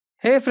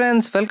Hey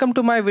friends, welcome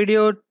to my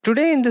video.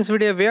 Today in this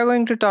video we are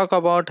going to talk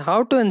about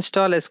how to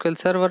install SQL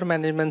Server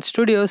Management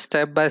Studio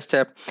step by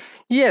step.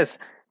 Yes,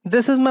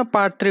 this is my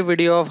part 3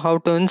 video of how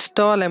to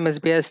install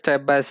MSBI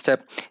step by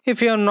step.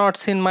 If you have not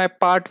seen my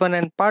part 1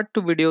 and part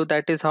 2 video,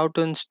 that is how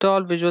to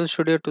install Visual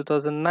Studio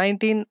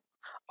 2019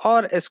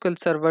 or SQL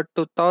Server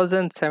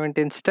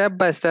 2017 step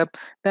by step,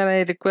 then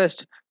I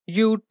request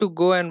you to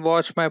go and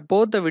watch my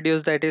both the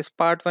videos, that is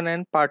part 1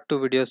 and part 2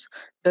 videos.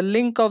 The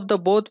link of the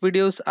both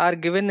videos are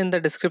given in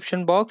the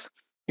description box.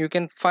 You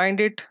can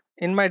find it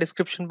in my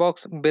description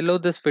box below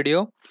this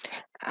video.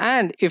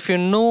 And if you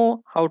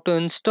know how to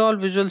install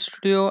Visual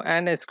Studio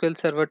and SQL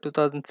Server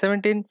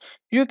 2017,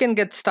 you can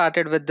get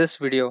started with this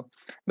video,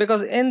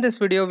 because in this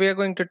video we are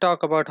going to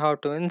talk about how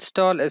to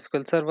install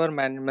SQL Server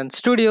Management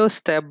Studio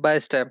step by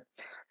step.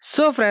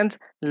 So friends,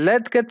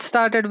 let's get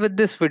started with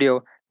this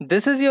video.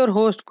 This is your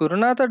host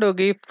Gurunatha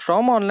Dogi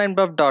from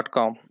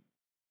onlinebuff.com.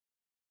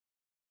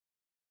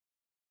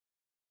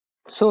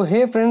 So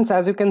hey friends,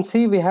 as you can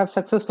see, we have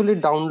successfully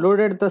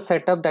downloaded the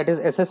setup, that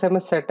is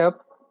SSMS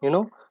setup,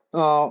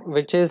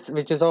 which is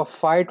of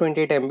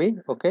 528 MB.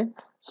 Okay,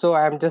 so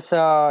I'm just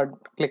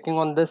clicking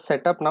on this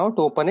setup now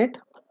to open it.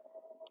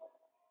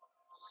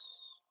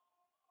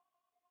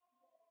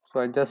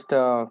 So I just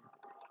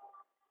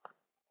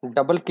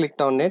double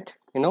clicked on it,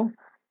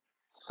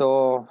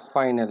 so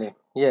finally,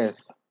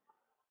 yes,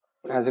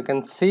 as you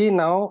can see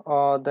now,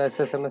 the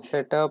SSMS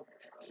setup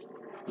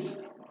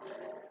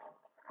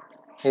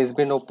has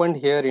been opened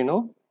here,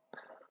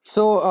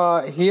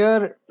 So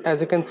here,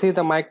 as you can see,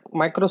 the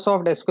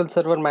Microsoft SQL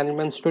Server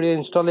Management Studio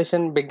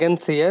installation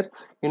begins here.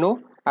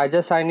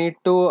 I need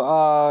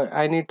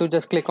to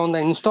just click on the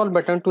install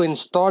button to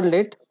install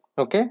it.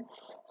 Okay,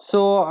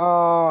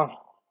 so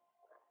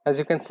as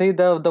you can see,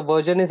 the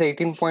version is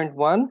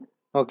 18.1.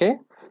 Okay,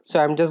 so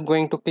I'm just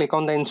going to click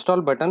on the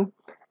install button.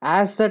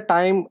 As the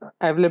time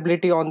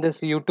availability on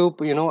this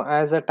YouTube,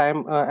 as the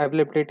time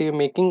availability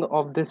making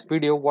of this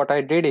video, what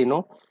I did,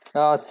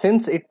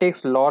 since it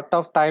takes lot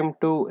of time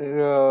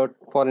to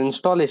for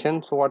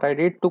installation, so what I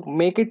did to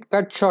make it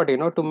cut short,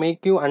 to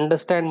make you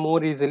understand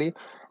more easily,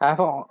 I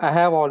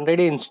have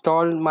already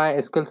installed my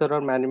SQL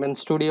Server Management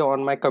Studio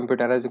on my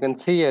computer. As you can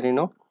see here,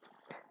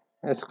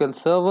 SQL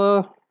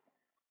Server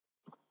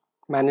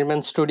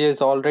Management Studio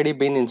is already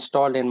been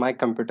installed in my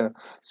computer,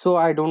 so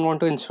I don't want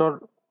to install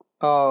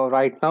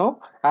right now.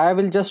 I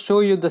will just show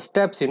you the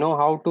steps,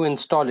 how to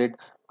install it.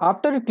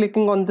 After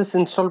clicking on this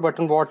install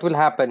button, what will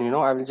happen,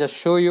 I will just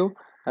show you.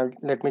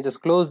 Let me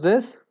just close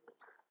this.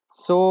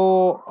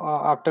 So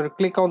after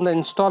click on the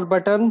install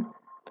button,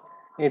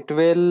 it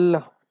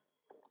will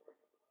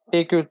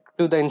take you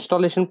to the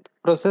installation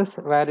process,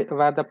 where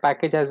the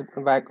package has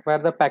where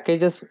the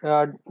packages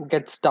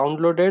gets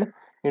downloaded,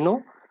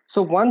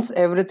 so once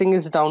everything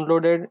is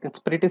downloaded, it's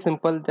pretty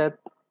simple.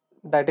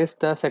 That is,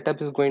 the setup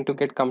is going to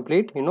get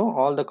complete,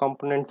 all the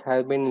components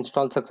have been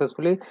installed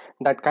successfully.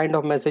 That kind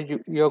of message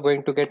you're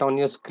going to get on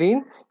your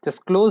screen.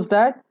 Just close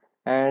that,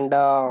 and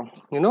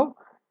you know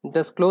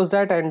just close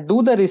that and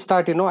do the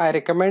restart. I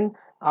recommend,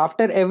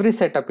 after every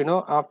setup,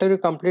 after you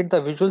complete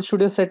the Visual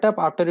Studio setup,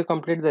 after you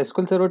complete the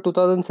SQL Server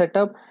 2000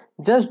 setup,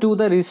 just do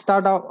the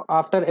restart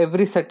after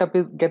every setup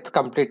is gets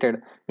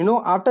completed.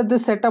 After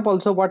this setup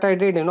also, what I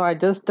did, I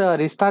just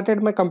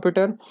restarted my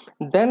computer.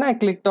 Then I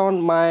clicked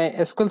on my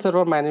SQL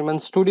Server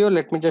Management Studio.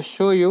 Let me just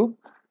show you.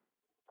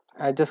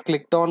 I just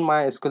clicked on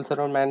my SQL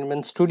Server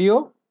Management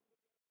Studio,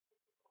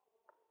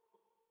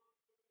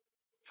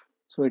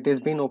 so it has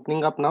been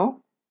opening up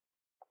now.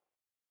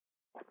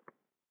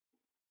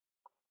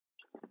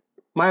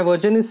 My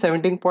version is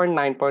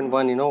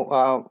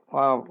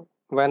 17.9.1.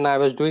 When I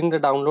was doing the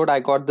download, I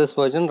got this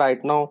version.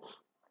 Right now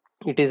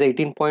it is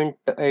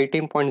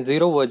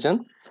 18.0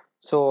 version.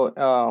 So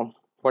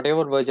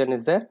whatever version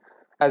is there,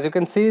 as you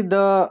can see,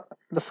 the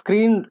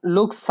screen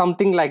looks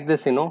something like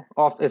this,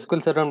 of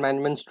SQL Server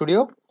Management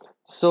Studio.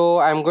 So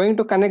I'm going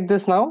to connect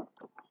this now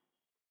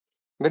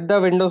with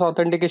the Windows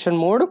authentication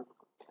mode.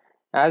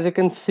 As you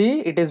can see,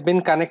 it has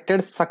been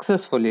connected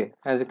successfully.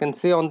 As you can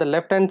see on the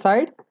left hand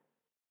side,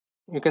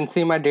 you can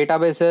see my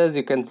databases,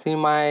 you can see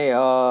my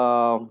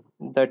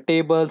the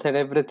tables and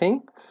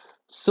everything.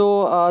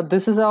 So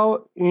this is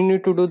how you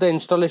need to do the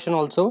installation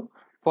also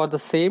for the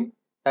same.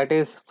 That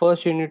is,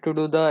 first you need to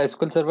do the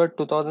SQL Server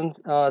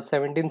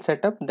 2017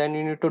 setup. Then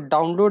you need to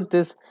download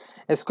this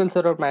SQL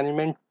Server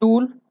Management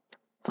tool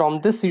from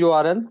this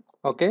URL.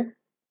 Okay,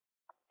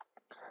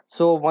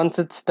 so once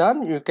it's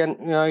done, you can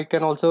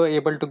also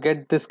able to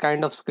get this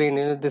kind of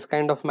screen, this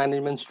kind of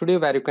management studio,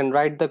 where you can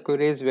write the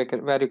queries,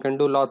 where you can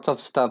do lots of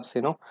stuffs.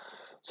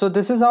 So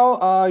this is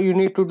how you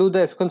need to do the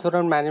SQL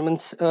Server Management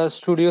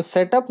Studio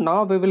setup.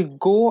 Now we will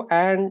go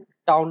and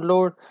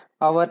download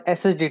our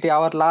SSDT,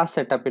 our last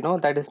setup.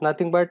 That is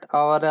nothing but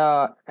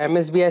our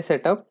MSBI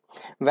setup,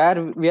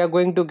 where we are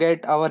going to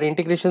get our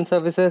integration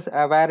services,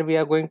 where we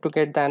are going to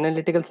get the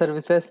analytical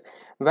services,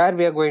 where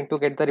we are going to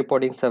get the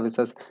reporting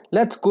services.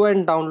 Let's go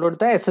and download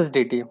the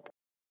SSDT.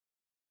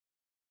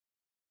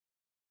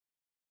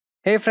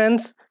 Hey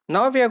friends,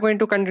 Now we are going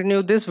to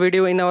continue this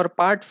video in our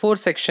part 4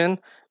 section,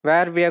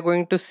 where we are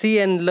going to see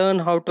and learn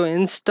how to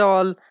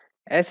install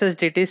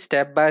SSDT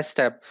step by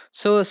step.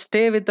 So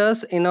stay with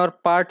us in our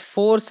part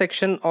 4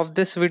 section of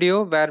this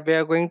video, where we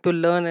are going to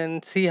learn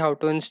and see how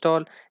to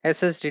install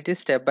SSDT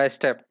step by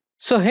step.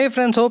 So hey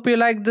friends, hope you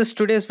like this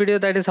today's video,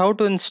 that is how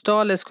to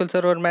install SQL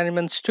Server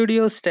Management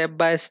Studio step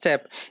by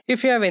step.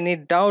 If you have any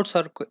doubts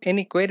or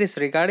any queries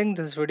regarding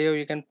this video,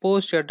 you can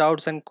post your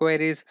doubts and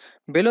queries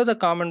below the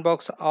comment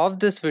box of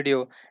this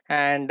video,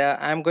 and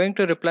I'm going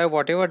to reply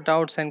whatever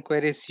doubts and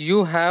queries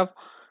you have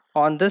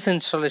on this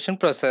installation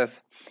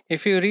process.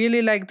 If you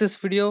really like this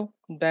video,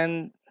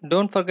 then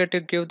don't forget to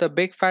give the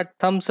big fat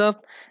thumbs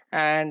up,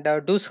 and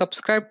do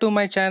subscribe to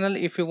my channel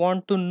if you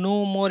want to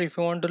know more, if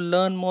you want to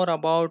learn more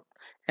about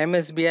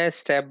MSBI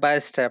step by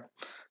step.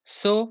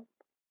 So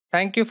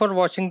thank you for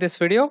watching this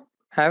video.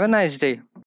 Have a nice day.